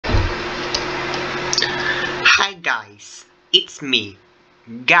Hi guys, it's me,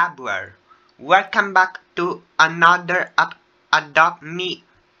 Gabler. Welcome back to another Adopt Me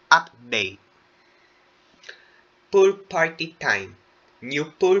update. Pool party time. New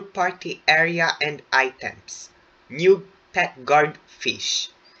pool party area and items. New pet Goldfish.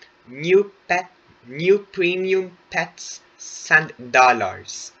 New premium pets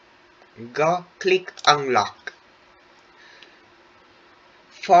 $100. Go click unlock.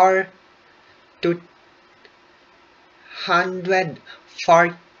 4 to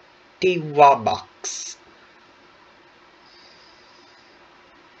 140 Robux.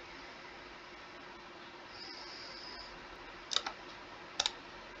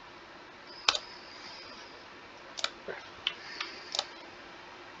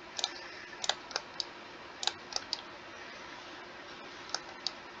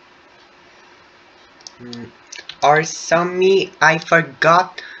 Or some I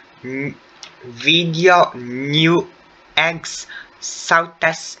forgot video new eggs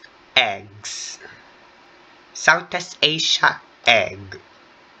Southeast Asia egg.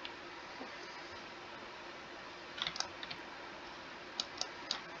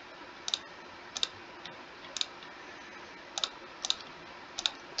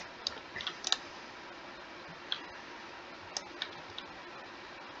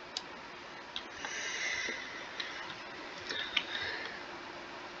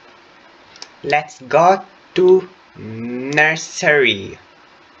 Let's go to nursery.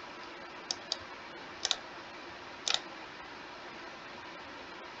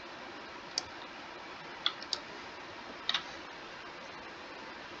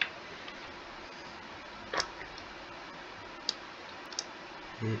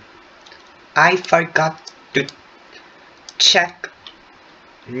 I forgot to check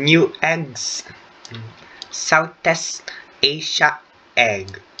new eggs Southeast Asia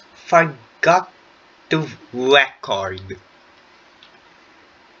egg. Forgot to record.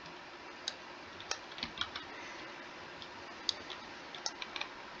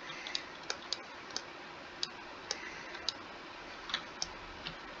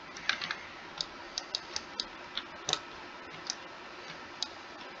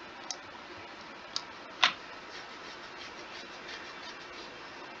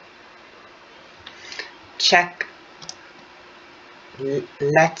 Check.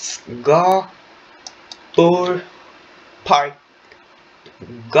 Let's go pool part.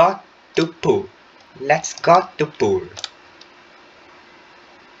 Go to pool. Let's go to pool.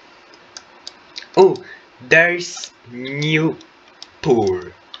 Oh, there's new pool.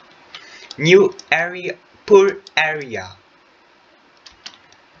 New area, pool area.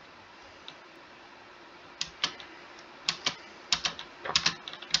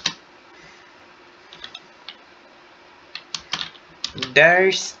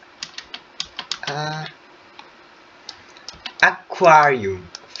 There's aquarium,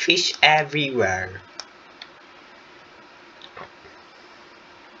 fish everywhere.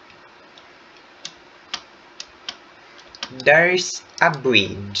 There's a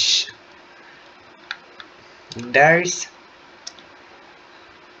bridge. There's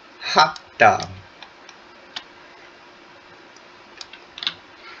hot tub.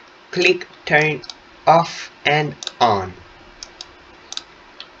 Click turn off and on.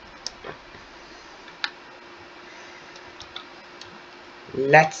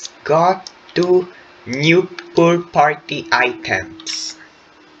 Let's go to new pool party items.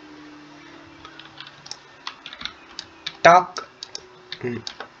 Talk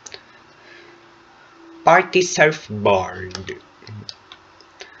party surfboard.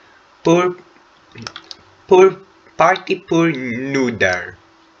 Pool party pool noodle.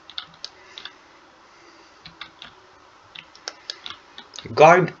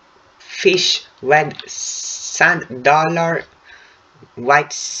 Goldfish with $100. White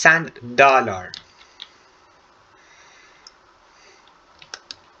 $100.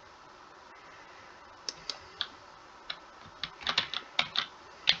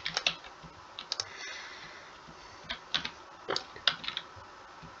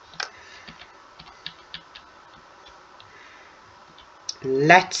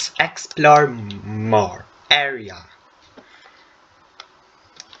 Let's explore more area.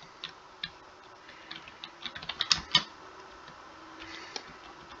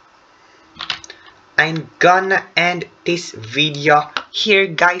 I'm gonna end this video here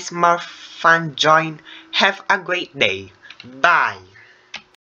guys. More fun join. Have a great day. Bye.